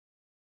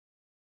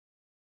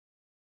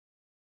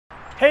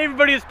Hey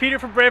everybody, it's Peter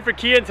from Brantford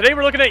Kia, and today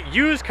we're looking at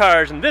used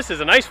cars, and this is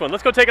a nice one.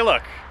 Let's go take a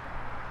look.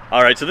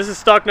 Alright, so this is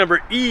stock number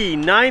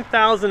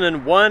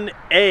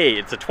E9001A.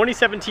 It's a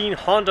 2017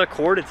 Honda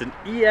Accord. It's an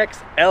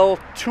EXL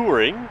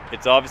Touring.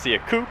 It's obviously a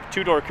coupe,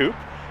 two-door coupe,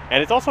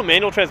 and it's also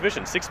manual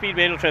transmission, 6-speed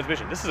manual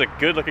transmission. This is a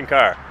good looking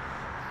car.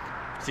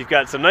 So you've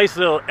got some nice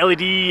little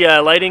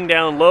LED lighting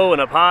down low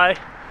and up high.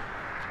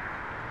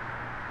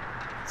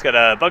 It's got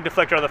a bug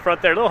deflector on the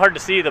front there. A little hard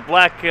to see. The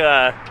black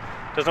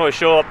doesn't always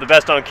show up the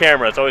best on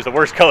camera. It's always the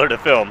worst color to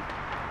film.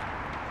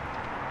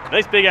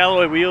 Nice big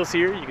alloy wheels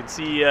here. You can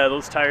see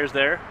those tires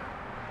there.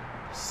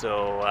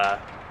 So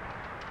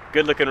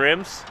good looking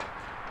rims.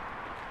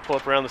 Pull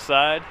up around the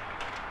side.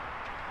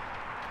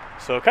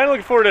 So kind of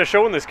looking forward to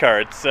showing this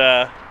car. It's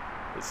a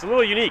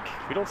little unique.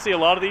 We don't see a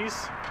lot of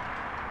these.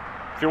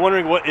 If you're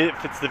wondering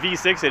if it's the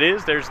V6, it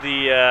is. There's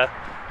the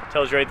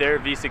tells you right there,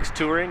 V6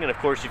 Touring, and of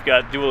course you've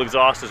got dual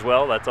exhaust as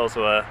well. That's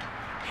also a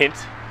hint.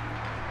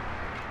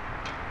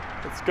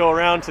 Let's go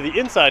around to the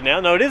inside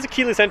now. Now it is a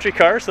keyless entry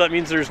car, so that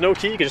means there's no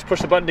key. You can just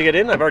push the button to get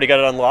in. I've already got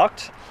it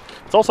unlocked.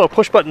 It's also a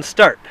push button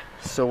start.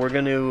 So we're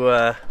going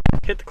to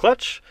hit the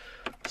clutch,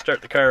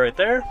 start the car right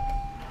there.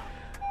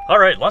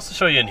 Alright, lots to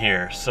show you in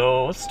here.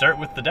 So let's start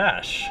with the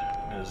dash.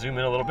 I'm going to zoom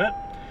in a little bit.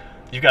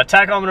 You've got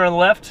tachometer on the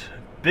left,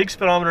 big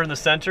speedometer in the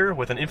center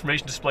with an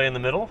information display in the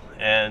middle,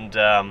 and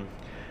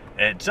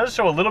it does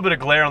show a little bit of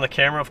glare on the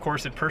camera. Of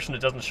course, in person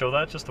it doesn't show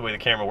that, just the way the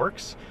camera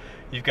works.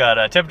 You've got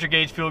a temperature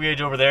gauge, fuel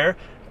gauge over there.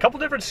 A couple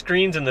different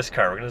screens in this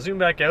car. We're going to zoom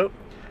back out.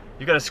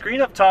 You've got a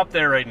screen up top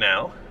there right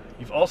now.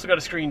 You've also got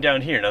a screen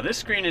down here. Now this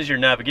screen is your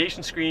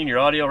navigation screen, your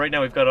audio. Right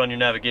now we've got it on your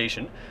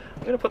navigation.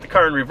 I'm going to put the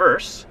car in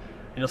reverse,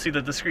 and you'll see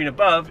that the screen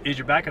above is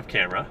your backup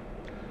camera.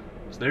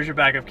 So there's your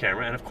backup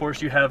camera, and of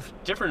course you have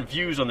different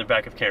views on the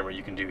backup camera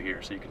you can do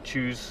here. So you can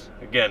choose,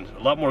 again,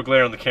 a lot more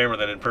glare on the camera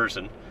than in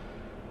person,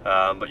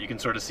 but you can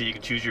sort of see, you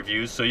can choose your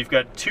views. So you've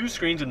got two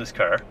screens in this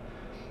car,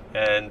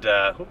 and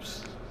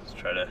oops.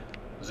 Try to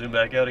zoom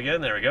back out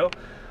again. There we go.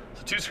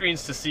 So two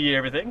screens to see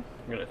everything.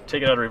 I'm going to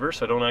take it out of reverse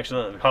so I don't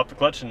accidentally hop the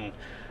clutch and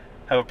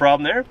have a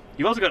problem there.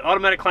 You've also got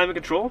automatic climate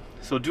control,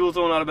 so dual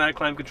zone automatic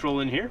climate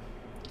control in here.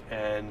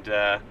 And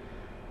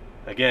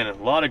again, a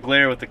lot of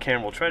glare with the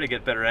camera. We'll try to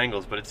get better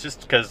angles, but it's just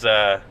because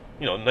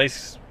you know,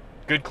 nice,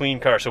 good, clean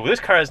car. So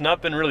this car has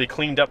not been really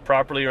cleaned up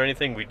properly or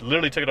anything. We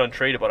literally took it on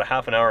trade about a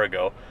half an hour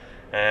ago,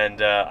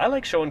 and I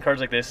like showing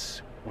cars like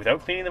this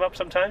without cleaning them up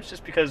sometimes,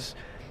 just because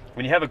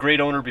when you have a great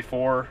owner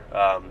before,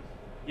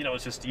 you know,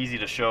 it's just easy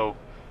to show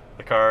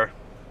the car,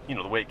 you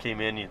know, the way it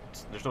came in.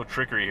 There's no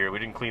trickery here. We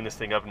didn't clean this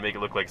thing up and make it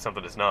look like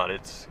something it's not.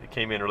 It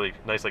came in really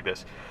nice like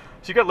this.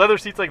 So you've got leather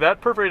seats like that,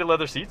 perforated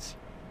leather seats.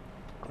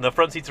 The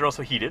front seats are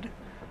also heated.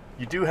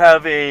 You do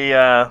have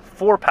a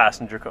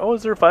 4-passenger car. Oh,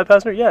 is there a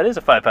 5-passenger? Yeah, it is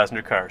a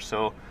 5-passenger car.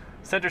 So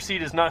center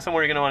seat is not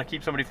somewhere you're going to want to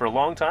keep somebody for a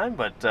long time,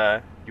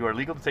 but you are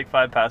legal to take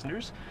 5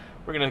 passengers.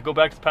 We're going to go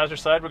back to the passenger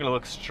side. We're going to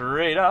look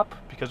straight up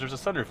because there's a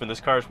sunroof in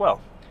this car as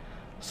well.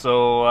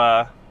 So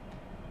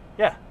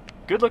yeah,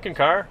 good looking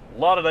car, a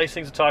lot of nice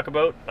things to talk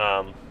about.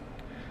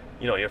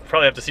 You know, you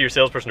probably have to see your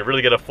salesperson to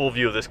really get a full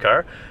view of this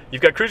car.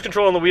 You've got cruise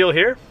control on the wheel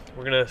here.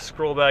 We're going to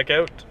scroll back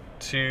out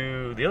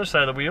to the other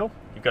side of the wheel.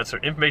 You've got some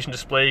information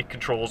display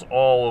controls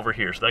all over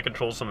here, so that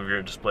controls some of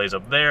your displays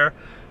up there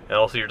and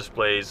also your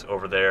displays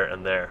over there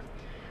and there.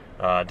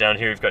 Down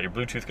here you've got your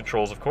Bluetooth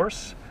controls, of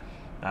course.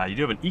 You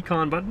do have an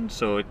econ button,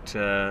 so it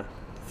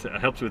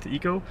helps with the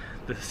eco.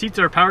 The seats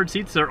are powered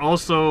seats. They're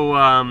also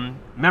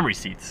memory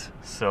seats.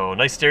 So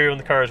nice stereo in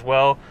the car as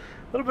well. A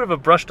little bit of a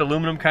brushed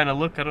aluminum kind of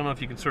look. I don't know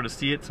if you can sort of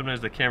see it. Sometimes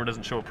the camera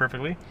doesn't show it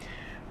perfectly.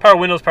 Power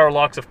windows, power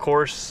locks, of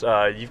course.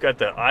 You've got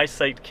the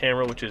eyesight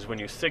camera, which is when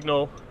you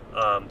signal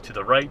to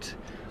the right,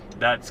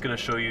 that's going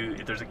to show you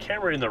if there's a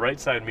camera in the right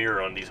side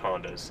mirror on these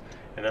Hondas.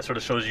 And that sort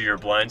of shows you your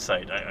blind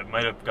sight. I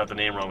might have got the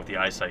name wrong with the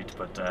eyesight,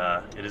 but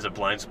it is a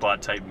blind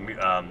spot type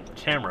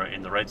camera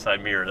in the right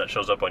side mirror that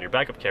shows up on your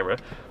backup camera.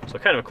 So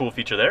kind of a cool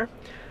feature there.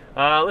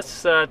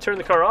 Let's turn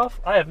the car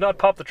off. I have not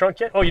popped the trunk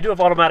yet. Oh, you do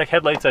have automatic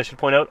headlights, I should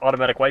point out.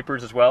 Automatic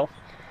wipers as well.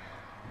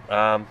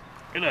 As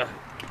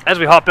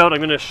we hop out, I'm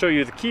going to show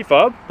you the key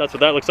fob. That's what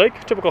that looks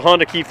like. Typical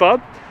Honda key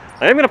fob.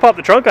 I am going to pop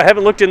the trunk. I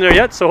haven't looked in there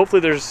yet, so hopefully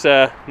there's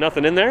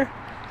nothing in there.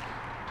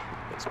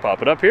 Let's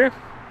pop it up here.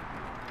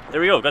 There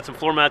we go, got some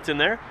floor mats in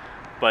there,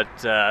 but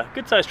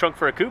good sized trunk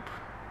for a coupe.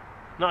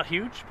 Not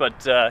huge, but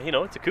you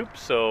know, it's a coupe,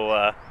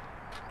 so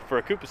for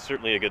a coupe it's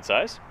certainly a good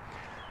size.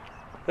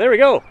 There we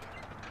go.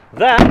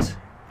 That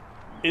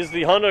is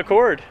the Honda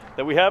Accord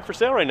that we have for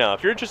sale right now.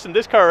 If you're interested in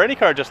this car or any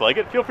car just like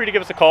it, feel free to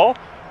give us a call.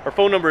 Our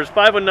phone number is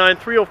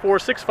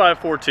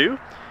 519-304-6542,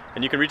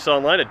 and you can reach us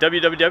online at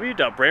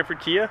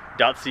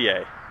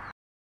www.brantfordkia.ca.